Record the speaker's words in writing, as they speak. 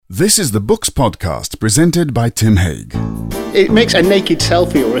This is the Books Podcast presented by Tim Haig. It makes a naked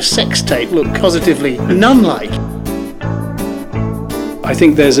selfie or a sex tape look positively nun-like. I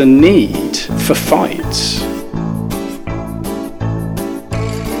think there's a need for fights. I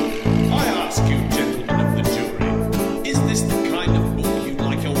ask you, gentlemen of the jury, is this the kind of book you'd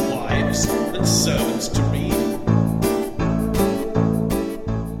like your wives and servants to read?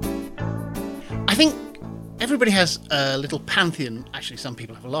 I think everybody has a little pantheon, actually some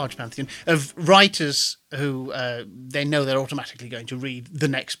people have a large pantheon, of writers who they know they're automatically going to read the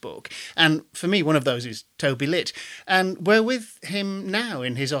next book. And for me, one of those is Toby Litt. And we're with him now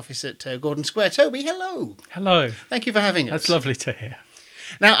in his office at Gordon Square. Toby, hello. Hello. Thank you for having us. That's lovely to hear.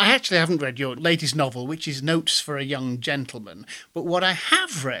 Now, I actually haven't read your latest novel, which is Notes for a Young Gentleman. But what I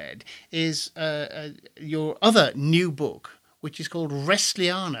have read is your other new book, which is called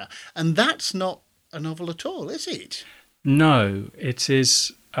Wrestliana. And that's not a novel at all, is it? No, it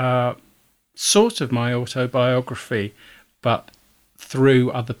is sort of my autobiography, but through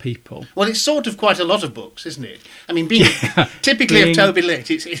other people. Well, it's sort of quite a lot of books, isn't it? I mean, typically of Toby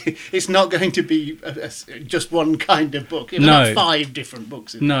Litt, it's not going to be just one kind of book. It's about 5 different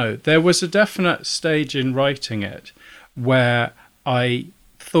books. No, there was a definite stage in writing it where I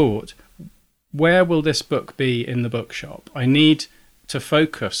thought, where will this book be in the bookshop? I need to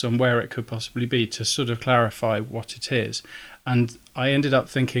focus on where it could possibly be to sort of clarify what it is. And I ended up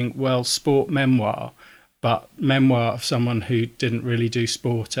thinking, well, sport memoir, but memoir of someone who didn't really do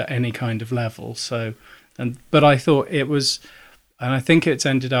sport at any kind of level. But I thought it was, and I think it's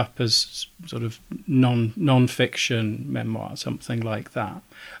ended up as sort of non-fiction memoir, something like that.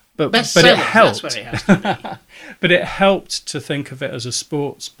 But it helped. That's where it has to be. But it helped to think of it as a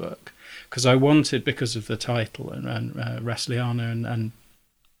sports book, because I wanted, because of the title and Wrestliana and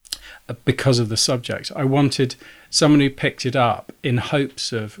because of the subject, I wanted someone who picked it up in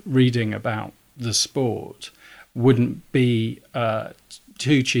hopes of reading about the sport wouldn't be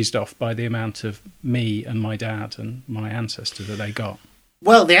too cheesed off by the amount of me and my dad and my ancestor that they got.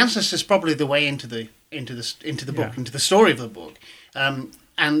 Well, the ancestor's probably the way into the book, into the story of the book.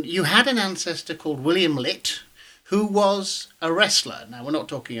 And you had an ancestor called William Litt, who was a wrestler. Now, we're not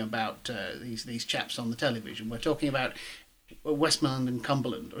talking about these chaps on the television. We're talking about Westmoreland and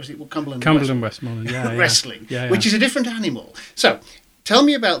Cumberland, or is it Cumberland? Cumberland, Westmoreland, yeah. Wrestling, yeah. Which is a different animal. So, tell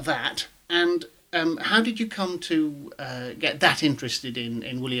me about that, and how did you come to get that interested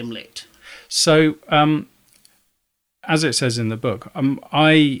in William Litt? So, as it says in the book,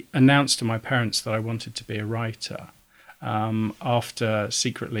 I announced to my parents that I wanted to be a writer. After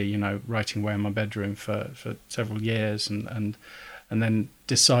secretly, writing away in my bedroom for several years and then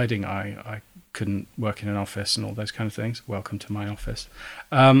deciding I couldn't work in an office and all those kind of things. Welcome to my office.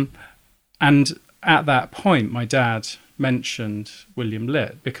 And at that point, my dad mentioned William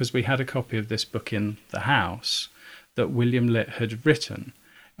Litt because we had a copy of this book in the house that William Litt had written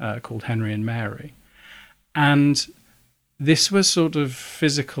called Henry and Mary. And this was sort of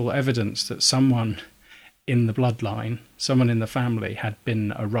physical evidence that someone in the bloodline, someone in the family had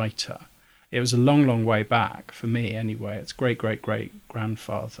been a writer. It was a long, long way back, for me anyway. It's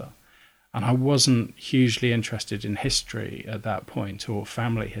great-great-great-grandfather. And I wasn't hugely interested in history at that point, or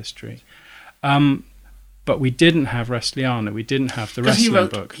family history. But we didn't have Wrestliana. We didn't have the wrestling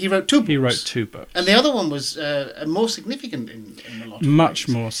book. He wrote 2 books. He wrote 2 books. And the other one was more significant in a lot of Much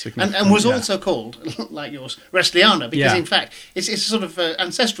ways. more significant. And was also called, like yours, Wrestliana, because in fact, it's a sort of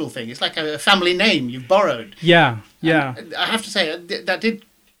ancestral thing. It's like a family name you've borrowed. Yeah. And I have to say,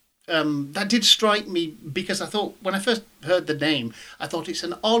 that did strike me, because I thought, when I first heard the name, I thought it's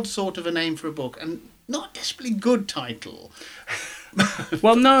an odd sort of a name for a book, and not a desperately good title.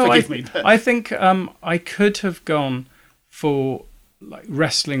 Well, no, I think I could have gone for like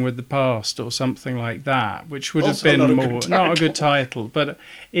Wrestling with the Past or something like that, which would also have been not a good title. But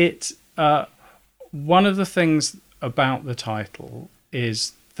it one of the things about the title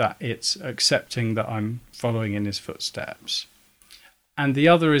is that it's accepting that I'm following in his footsteps, and the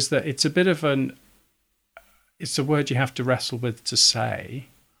other is that it's a bit of it's a word you have to wrestle with to say,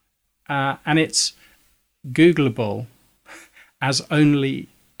 and it's Googleable as only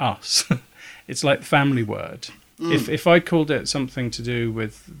us. It's like the family word. If I called it something to do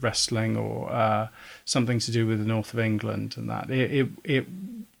with wrestling or something to do with the north of England and that,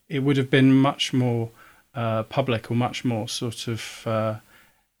 it would have been much more public, or much more sort of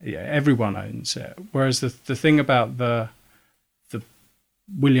everyone owns it. Whereas the thing about the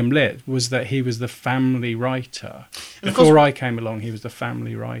William Litt was that he was the family writer. Before I came along, he was the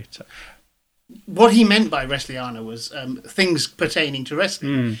family writer. what he meant by Wrestliana was things pertaining to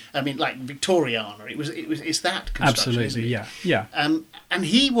wrestling. I mean, like Victoriana. It's that construction. Absolutely, isn't it? yeah. And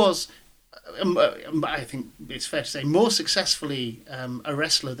he was, I think it's fair to say, more successfully a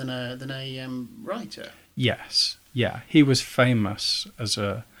wrestler than a writer. Yes, yeah. He was famous as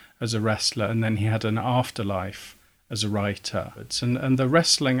a wrestler, and then he had an afterlife as a writer. And the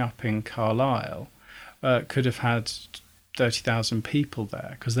wrestling up in Carlisle could have had 30,000 people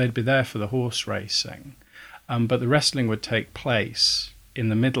there, because they'd be there for the horse racing. But the wrestling would take place in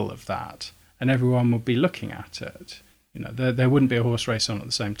the middle of that, and everyone would be looking at it. You know, there wouldn't be a horse race on at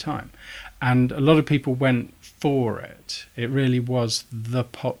the same time. And a lot of people went for it. It really was the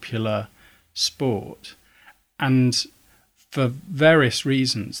popular sport. And for various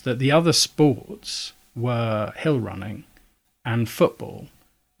reasons, that the other sports were hill running and football.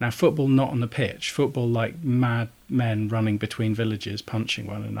 Now, football not on the pitch, football like mad men running between villages, punching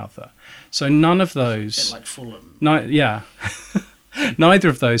one another. So none of those... A bit like Fulham. Neither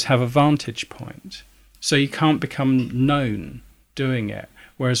of those have a vantage point. So you can't become known doing it.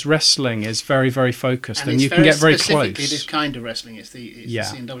 Whereas wrestling is very, very focused, and you can get very close. This kind of wrestling is the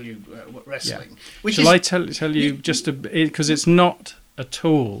CNW wrestling. Yeah. Shall I tell you just because it's not at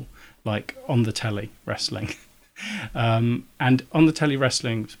all like on the telly wrestling. And on the telly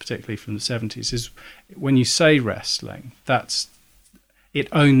wrestling, particularly from the 70s, is when you say wrestling, it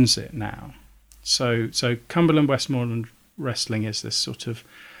owns it now. So Cumberland Westmoreland wrestling is this sort of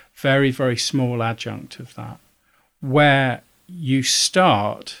very, very small adjunct of that, where you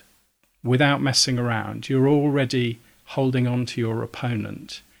start without messing around. You're already holding on to your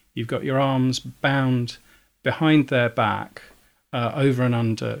opponent. You've got your arms bound behind their back, over and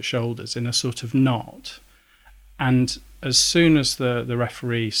under shoulders in a sort of knot. And as soon as the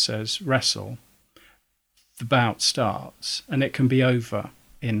referee says wrestle, the bout starts, and it can be over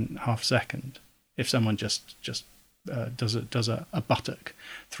in half a second if someone just does a buttock,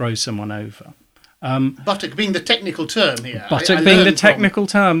 throws someone over. Buttock being the technical term here. Buttock being the technical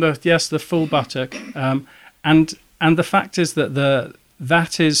term, the full buttock. And the fact is that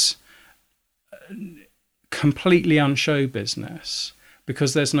that is completely unshow business,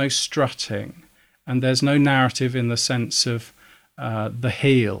 because there's no strutting and there's no narrative in the sense of the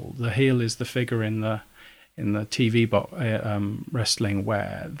heel. The heel is the figure in the TV wrestling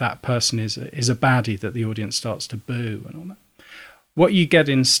where that person is a baddie that the audience starts to boo and all that. What you get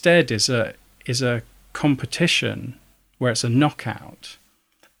instead is a competition where it's a knockout,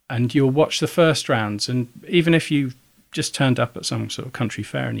 and you'll watch the first rounds, and even if you just turned up at some sort of country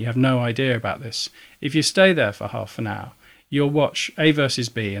fair and you have no idea about this, if you stay there for half an hour, you'll watch A versus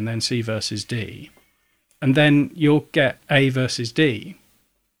B and then C versus D, and then you'll get A versus D,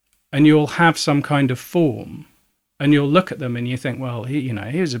 and you'll have some kind of form, and you'll look at them and you think, well, he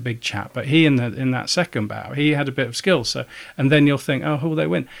was a big chap, but he in that second bout, he had a bit of skill. So, and then you'll think, oh, they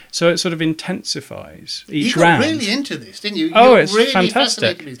win. So it sort of intensifies each round. You got really into this, didn't you? It's really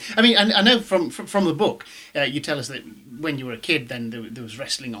fantastic. I mean, I know from the book, you tell us that when you were a kid, then there was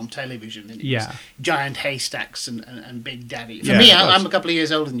wrestling on television, and it was giant haystacks and Big Daddy. For me, I'm a couple of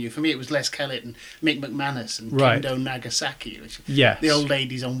years older than you. For me, it was Les Kellett and Mick McManus and Kendo Nagasaki. Which the old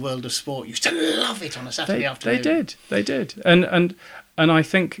ladies on World of Sport used to love it on a Saturday afternoon. They did. And I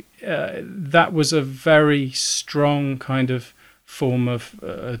think that was a very strong kind of form of,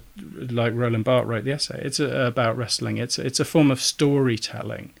 like Roland Barthes wrote the essay, it's about wrestling. It's a form of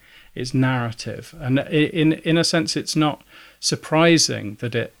storytelling. It's narrative. And in a sense, it's not surprising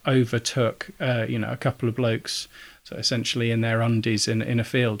that it overtook, a couple of blokes, so essentially in their undies in a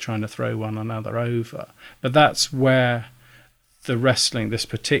field trying to throw one another over. But that's where the wrestling, this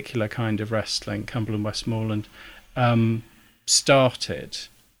particular kind of wrestling, Cumberland Westmoreland, started,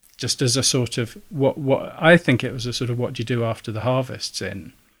 just as a sort of what I think it was a sort of what do you do after the harvest's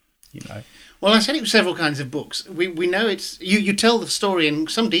in, Well, I said it was several kinds of books. We know it's you tell the story in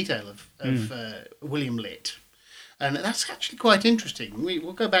some detail of William Litt, and that's actually quite interesting.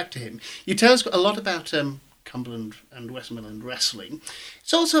 We'll go back to him. You tell us a lot about Cumberland and Westmoreland wrestling.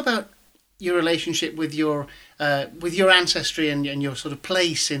 It's also about your relationship with your ancestry and your sort of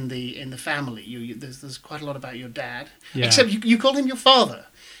place in the family. There's quite a lot about your dad. Yeah. Except you called him your father.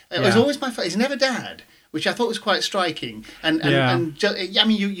 It was always my father. He's never dad, which I thought was quite striking. I mean,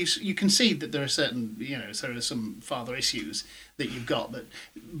 you can see that there are certain, there are some father issues that you've got,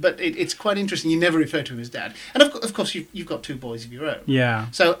 but it's quite interesting. You never refer to him as dad, and of course you've got two boys of your own.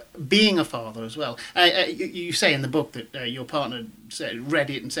 Yeah. So being a father as well, you say in the book that your partner read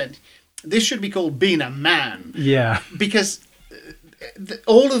it and said, this should be called being a man. Yeah. Because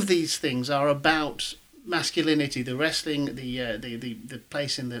all of these things are about masculinity, the wrestling, the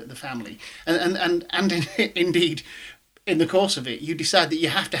place in the family, and indeed, in the course of it, you decide that you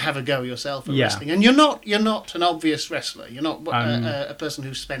have to have a go yourself at wrestling, and you're not an obvious wrestler. You're not a person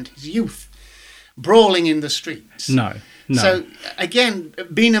who spent his youth brawling in the streets. No. So again,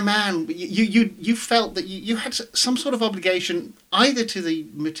 being a man, you felt that you had some sort of obligation either to the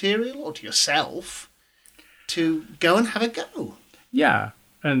material or to yourself to go and have a go. Yeah,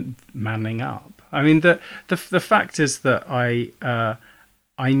 and manning up. I mean, the fact is that I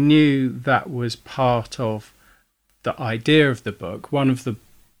knew that was part of the idea of the book. One of the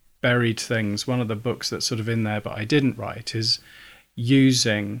buried things, one of the books that's sort of in there but I didn't write, is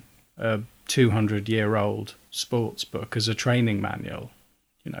using a 200-year-old sports book as a training manual.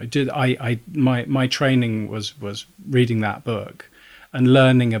 You know, my training was reading that book and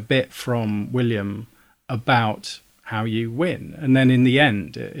learning a bit from William about how you win, and then in the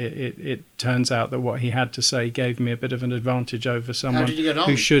end it turns out that what he had to say gave me a bit of an advantage over someone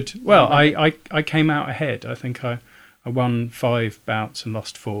who should. Well, I came out ahead. I think I won 5 bouts and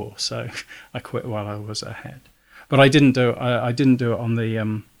lost 4, so I quit while I was ahead. But I didn't do it on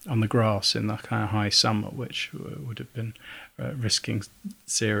the grass in the kind of high summer, which would have been risking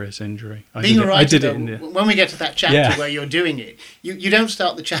serious injury. I did it when we get to that chapter where you're doing it, you don't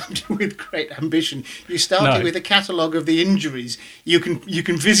start the chapter with great ambition. You start it with a catalogue of the injuries you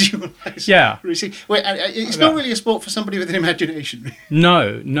can visualise. Yeah. It's not really a sport for somebody with an imagination.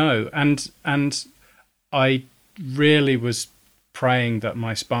 No, and I really was praying that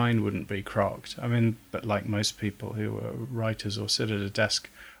my spine wouldn't be crocked. I mean, but like most people who are writers or sit at a desk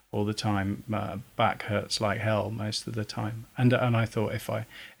all the time, back hurts like hell most of the time. And I thought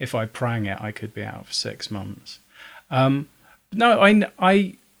if I prang it, I could be out for 6 months. What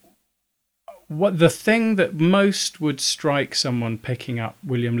the thing that most would strike someone picking up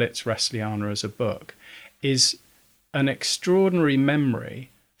William Litt's Wrestliana as a book is an extraordinary memory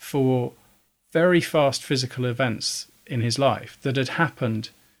for very fast physical events in his life that had happened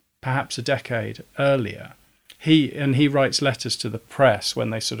perhaps a decade earlier. He writes letters to the press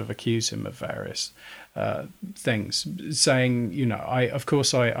when they sort of accuse him of various things, saying, you know, I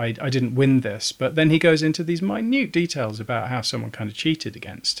didn't win this, but then he goes into these minute details about how someone kind of cheated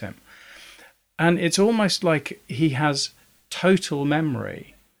against him. And it's almost like he has total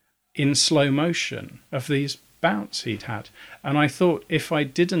memory in slow motion of these bouts he'd had. And I thought if I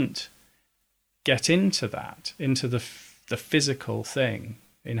didn't get into that, into the physical thing,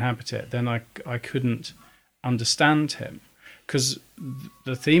 inhabit it, then I couldn't understand him, because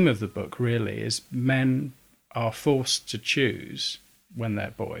the theme of the book really is men are forced to choose when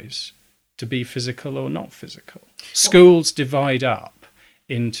they're boys to be physical or not physical. Schools divide up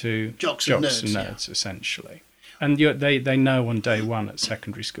into jocks and nerds, essentially, and they know on day one at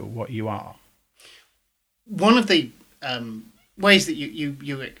secondary school what you are. One of the ways that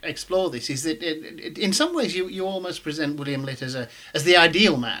you explore this is that in some ways you almost present William Litt as the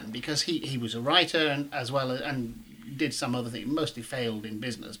ideal man, because he was a writer and did some other thing, mostly failed in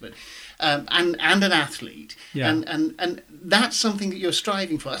business, but and an athlete, and that's something that you're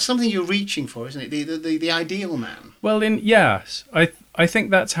striving for. That's something you're reaching for, isn't it? The ideal man. Well, yes, I think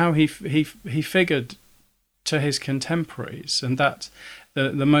that's how he figured to his contemporaries, and that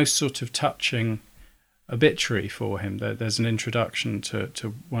the most sort of touching obituary for him. There's an introduction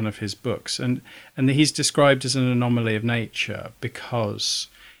to one of his books, and he's described as an anomaly of nature because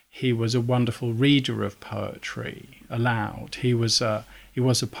he was a wonderful reader of poetry aloud. He was a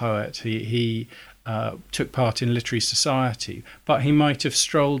poet. He took part in literary society, but he might have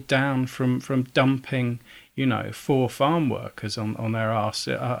strolled down from dumping 4 farm workers on their arse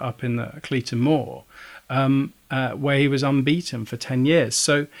up in the Cleaton Moor, where he was unbeaten for 10 years.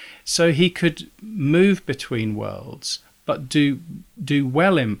 So he could move between worlds, but do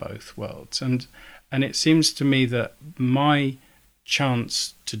well in both worlds. And it seems to me that my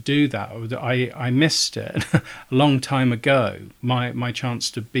chance to do that, I missed it a long time ago, my chance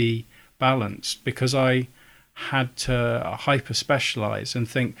to be balanced, because I had to hyper-specialise and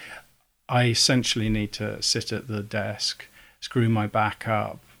think I essentially need to sit at the desk, screw my back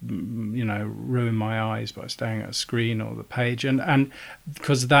up, ruin my eyes by staring at a screen or the page, and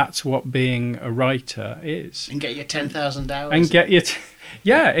because that's what being a writer is. And get your 10,000 hours. And get your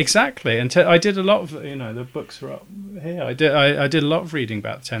yeah, exactly. And I did a lot of the books are up here. I did a lot of reading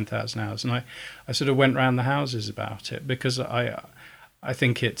about 10,000 hours, and I sort of went round the houses about it, because I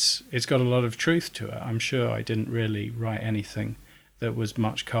think it's got a lot of truth to it. I'm sure I didn't really write anything that was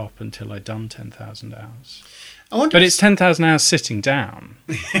much cop until I'd done 10,000 hours. But it's 10,000 hours sitting down,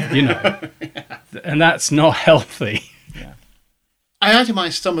 and that's not healthy. Yeah. I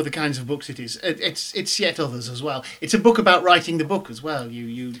itemised some of the kinds of books it is. It's yet others as well. It's a book about writing the book as well.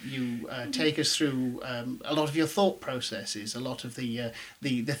 You take us through a lot of your thought processes, a lot of the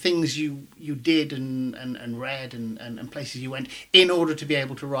things you did and read and places you went in order to be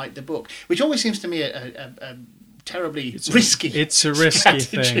able to write the book, which always seems to me a terribly risky. It's a risky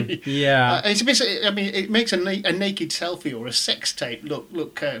strategy. thing. Yeah. It's a bit, I mean, it makes a naked selfie or a sex tape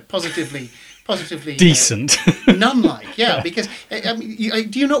look positively Decent. nun-like. Yeah, because I mean,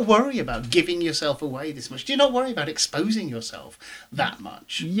 do you not worry about giving yourself away this much? Do you not worry about exposing yourself that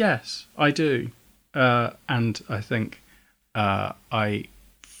much? Yes, I do, and I think I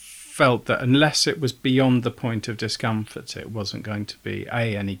felt that unless it was beyond the point of discomfort, it wasn't going to be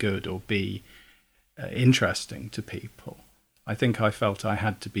A, any good, or B, interesting to people. I think I felt I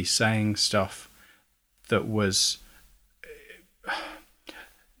had to be saying stuff that was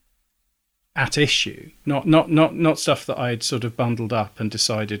at issue, not stuff that I'd sort of bundled up and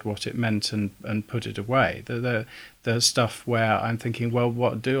decided what it meant and put it away. The stuff where I'm thinking, well,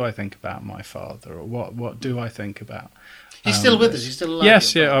 what do I think about my father, or what do I think about? He's still with us. He's still alive.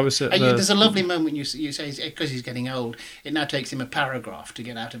 Yes, yeah. I was. There's a lovely moment you say because he's getting old. It now takes him a paragraph to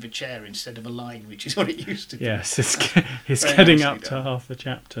get out of a chair instead of a line, which is what it used to do. Yes, he's getting up to half a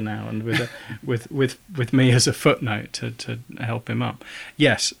chapter now, and with me as a footnote to help him up.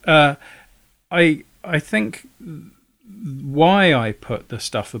 Yes, I think why I put the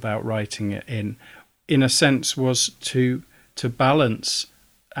stuff about writing it in a sense, was to balance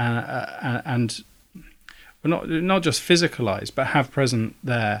and not just physicalize, but have present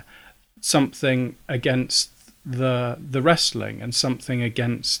there something against the wrestling and something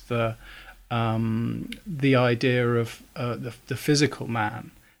against the idea of the physical man.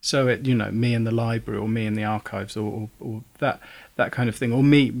 So it, me in the library, or me in the archives, or that kind of thing, or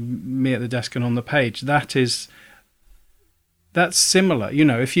me at the desk and on the page. That's similar.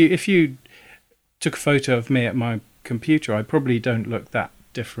 If you took a photo of me at my computer, I probably don't look that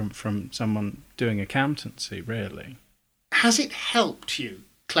different from someone doing accountancy, really. Has it helped you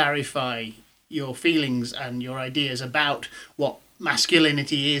clarify your feelings and your ideas about what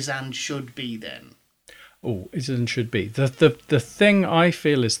masculinity is and should be then? Oh, is and should be. The thing I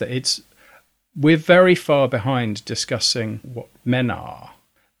feel is that we're very far behind discussing what men are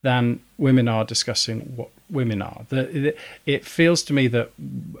than women are discussing what women are. It feels to me that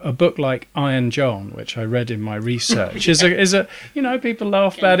a book like Iron John, which I read in my research, is a people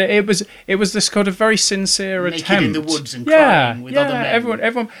laugh about it. It was this kind of very sincere naked attempt in the woods and crying with other men.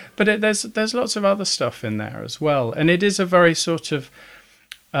 Everyone. But there's lots of other stuff in there as well, and it is a very sort of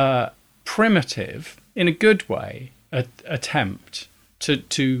primitive, in a good way, attempt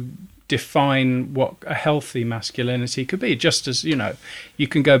to define what a healthy masculinity could be. Just as you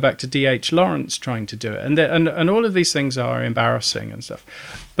can go back to D.H. Lawrence trying to do it, and all of these things are embarrassing and stuff,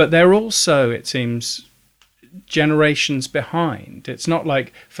 but they're also, it seems, generations behind. It's not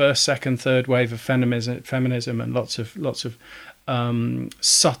like first, second, third wave of feminism and lots of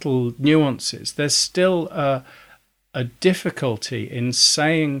subtle nuances. There's still a difficulty in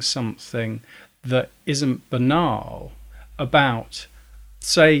saying something that isn't banal about,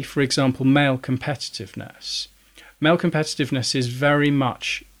 say, for example, male competitiveness. Male competitiveness is very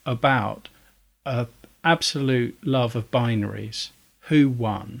much about absolute love of binaries. Who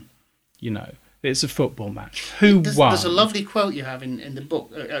won? It's a football match. Who won? There's a lovely quote you have in the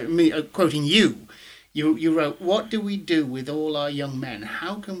book, quoting you. You wrote, "What do we do with all our young men?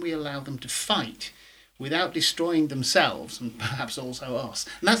 How can we allow them to fight without destroying themselves and perhaps also us?"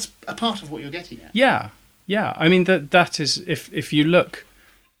 And that's a part of what you're getting at. Yeah. I mean, that is, if you look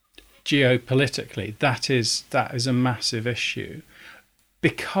geopolitically, that is a massive issue,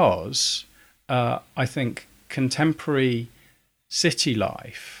 because I think contemporary city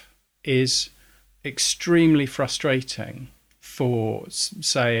life is extremely frustrating for,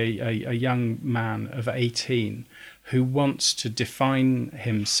 say, a young man of 18 who wants to define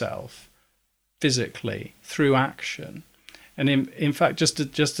himself physically through action. And in fact, just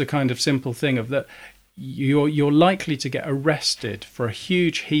a kind of simple thing of that, you're likely to get arrested for a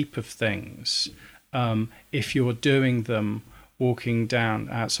huge heap of things if you're doing them walking down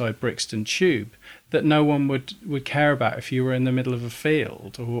outside Brixton Tube, that no one would care about if you were in the middle of a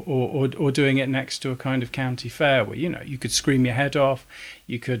field or doing it next to a kind of county fair where you could scream your head off,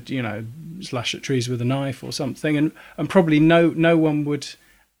 you could slash at trees with a knife or something, and probably no one would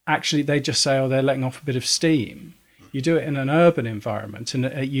actually. They just say, oh, they're letting off a bit of steam. You do it in an urban environment,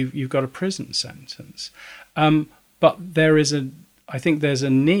 and you've got a prison sentence. But I think there's a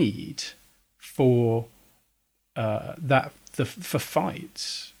need for for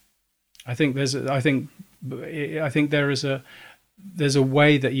fights. I think there is there's a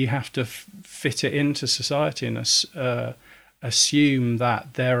way that you have to fit it into society and assume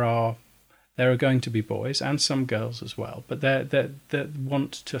that there are going to be boys and some girls as well, but that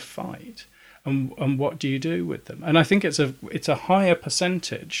want to fight. And what do you do with them? And I think it's a higher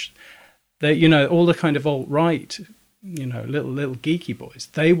percentage that, you know, all the kind of alt-right, you know, little geeky boys,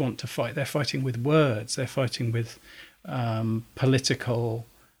 they want to fight. They're fighting with words. They're fighting with political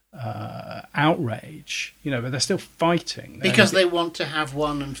outrage, you know, but they're still fighting. Because they want to have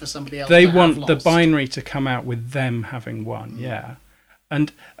one and for somebody else they to want have the lost. binary to come out with them having won. Yeah.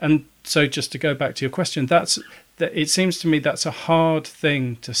 And so just to go back to your question, it seems to me that's a hard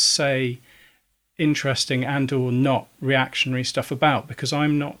thing to say interesting and or not reactionary stuff about, because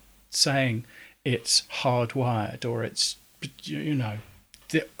I'm not saying it's hardwired or it's, you know,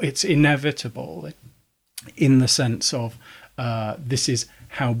 it's inevitable in the sense of this is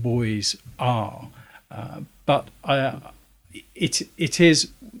how boys are, but it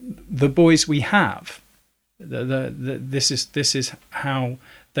is the boys we have. This is how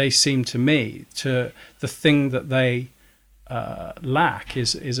they seem to me. To the thing that they lack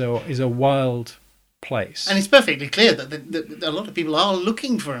is a wild place. And it's perfectly clear that a lot of people are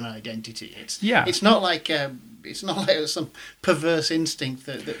looking for an identity. It's not like some perverse instinct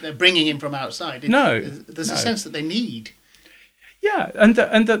that they're bringing in from outside. There's a sense that they need. Yeah, and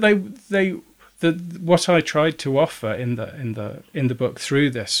that what I tried to offer in the book through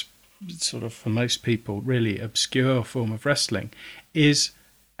this sort of, for most people, really obscure form of wrestling is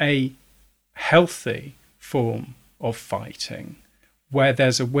a healthy form of fighting where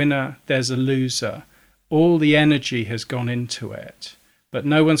there's a winner, there's a loser. All the energy has gone into it, but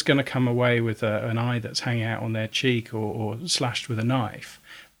no one's going to come away with an eye that's hanging out on their cheek or slashed with a knife.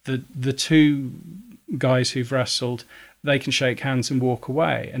 The two guys who've wrestled, they can shake hands and walk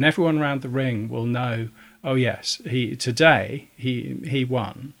away, and everyone around the ring will know, oh yes, he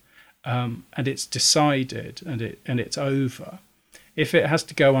won, and it's decided and it's over. If it has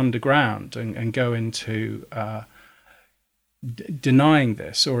to go underground and go into denying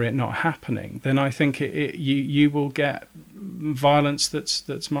this or it not happening, then I think you will get violence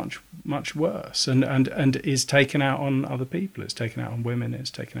that's much worse and is taken out on other people. It's taken out on women.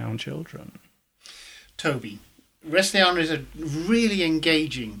 It's taken out on children. Toby, Wrestliana is a really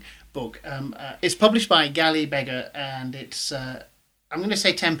engaging book. It's published by Galley Beggar, and it's I'm going to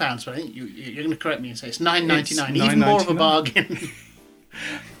say £10, but I think you're going to correct me and say it's $9.99. Even more of a bargain.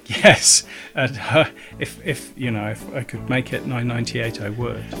 Yes, if I could make it $9.98, I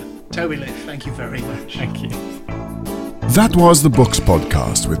would. Toby Litt, thank you very much. Thank you. That was the Books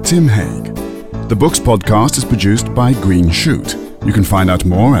Podcast with Tim Haig. The Books Podcast is produced by Green Shoot. You can find out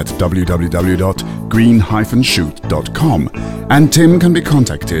more at www.green-shoot.com, and Tim can be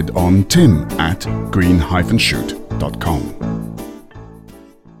contacted on tim@green-shoot.com.